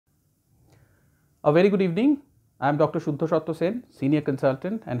A very good evening. I am Dr. Suddhasatwa Sen, Senior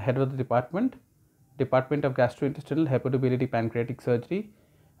Consultant and Head of the Department of Gastrointestinal Hepatobiliary Pancreatic Surgery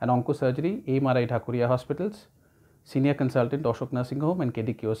and Oncosurgery, AMRI Dhakuria Hospitals, Senior Consultant, Ashok Nursing Home and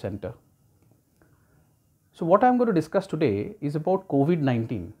KDKO Center. So what I am going to discuss today is about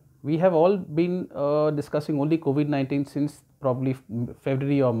COVID-19. We have all been discussing only COVID-19 since probably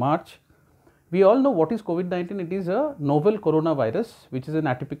February or March. We all know what is COVID-19. It is a novel coronavirus, which is an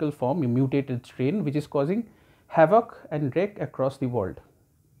atypical form, a mutated strain, which is causing havoc and wreck across the world.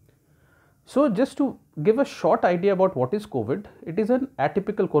 So just to give a short idea about what is COVID, it is an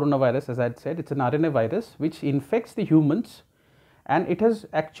atypical coronavirus, as I had said. It's an RNA virus which infects the humans, and it has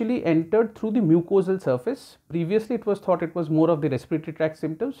actually entered through the mucosal surface. Previously, it was thought it was more of the respiratory tract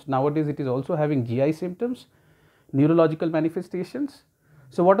symptoms. Nowadays, it is also having GI symptoms, neurological manifestations.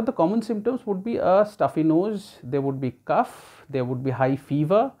 So what are the common symptoms? Would be a stuffy nose, there would be cough, there would be high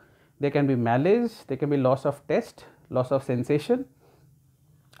fever, there can be malaise, there can be loss of taste, loss of sensation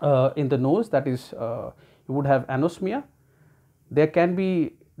in the nose, that is you would have anosmia. There can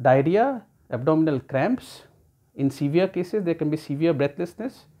be diarrhea, abdominal cramps. In severe cases, there can be severe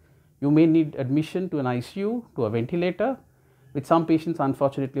breathlessness. You may need admission to an ICU, to a ventilator, with some patients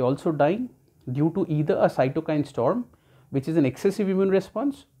unfortunately also dying due to either a cytokine storm, which is an excessive immune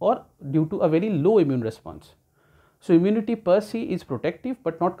response, or due to a very low immune response. So immunity per se is protective,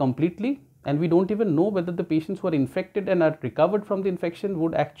 but not completely, and we don't even know whether the patients who are infected and are recovered from the infection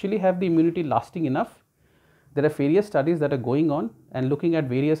would actually have the immunity lasting enough. There are various studies that are going on and looking at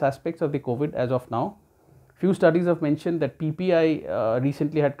various aspects of the COVID as of now. Few studies have mentioned that PPI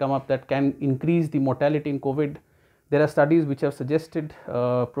recently had come up that can increase the mortality in COVID. There are studies which have suggested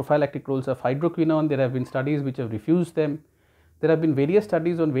prophylactic roles of hydroquinone. There have been studies which have refused them. There have been various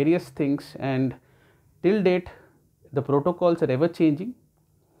studies on various things, and till date the protocols are ever changing.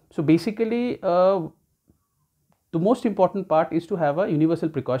 So basically the most important part is to have a universal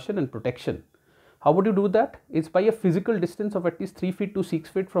precaution and protection. How would you do that? It's by a physical distance of at least 3 feet to 6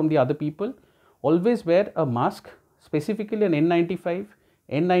 feet from the other people. Always wear a mask, specifically an N95,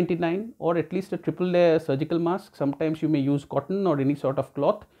 N99, or at least a triple layer surgical mask. Sometimes you may use cotton or any sort of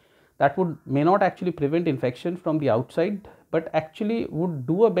cloth. That may not actually prevent infection from the outside, but actually would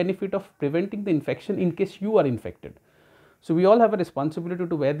do a benefit of preventing the infection in case you are infected. So we all have a responsibility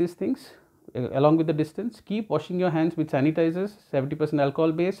to wear these things along with the distance. Keep washing your hands with sanitizers, 70%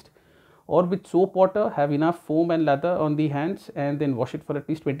 alcohol based, or with soap water. Have enough foam and lather on the hands and then wash it for at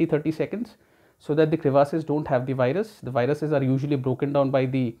least 20-30 seconds. So that the crevices don't have the virus. The viruses are usually broken down by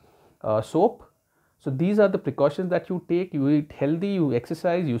the soap. So these are the precautions that you take. You eat healthy, you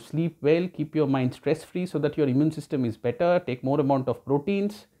exercise, you sleep well, keep your mind stress free so that your immune system is better, take more amount of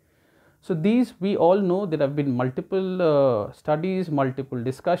proteins. So these we all know. There have been multiple studies, multiple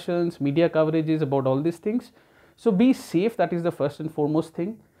discussions, media coverages about all these things. So be safe, that is the first and foremost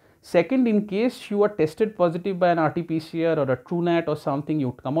thing. Second, in case you are tested positive by an RT-PCR or a TrueNat or something,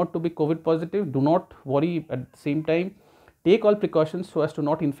 you come out to be COVID positive, do not worry at the same time. Take all precautions so as to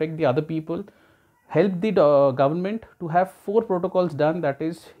not infect the other people. Help the government to have 4 protocols done, that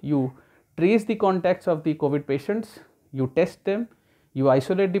is, you trace the contacts of the COVID patients, you test them, you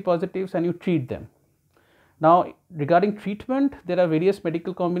isolate the positives and you treat them. Now regarding treatment, there are various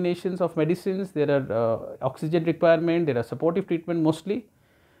medical combinations of medicines. There are oxygen requirement, there are supportive treatment mostly.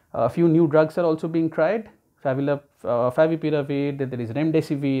 A few new drugs are also being tried, favipiravir, there is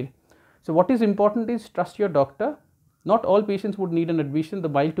remdesivir. So what is important is trust your doctor. Not all patients would need an admission. The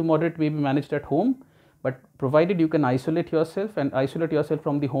mild to moderate may be managed at home, but provided you can isolate yourself and isolate yourself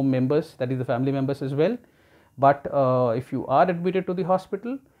from the home members, that is the family members as well. But if you are admitted to the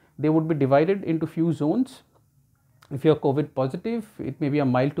hospital, they would be divided into few zones. If you are COVID positive, it may be a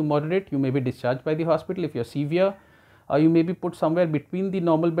mild to moderate, you may be discharged by the hospital. If you are severe, you may be put somewhere between the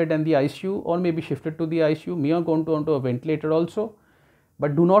normal bed and the ICU, or may be shifted to the ICU, may have gone onto a ventilator also.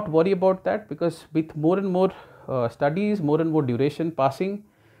 But do not worry about that, because with more and more studies, more and more duration passing,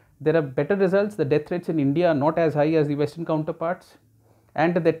 there are better results. The death rates in India are not as high as the Western counterparts,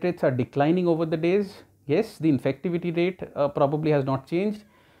 and the death rates are declining over the days. Yes, the infectivity rate probably has not changed.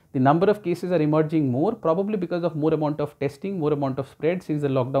 The number of cases are emerging more, probably because of more amount of testing, more amount of spread since the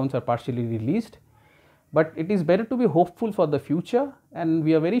lockdowns are partially released. But it is better to be hopeful for the future, and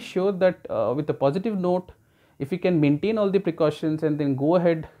we are very sure that with a positive note, if we can maintain all the precautions and then go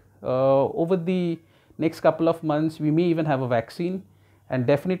ahead over the next couple of months, we may even have a vaccine, and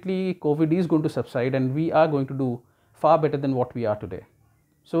definitely COVID is going to subside and we are going to do far better than what we are today.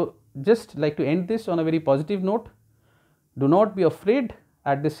 So just like to end this on a very positive note. Do not be afraid.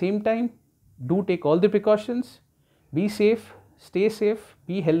 At the same time, do take all the precautions. Be safe, stay safe,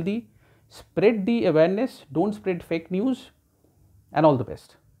 be healthy, Spread the awareness, don't spread fake news, and all the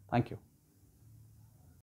best. Thank you.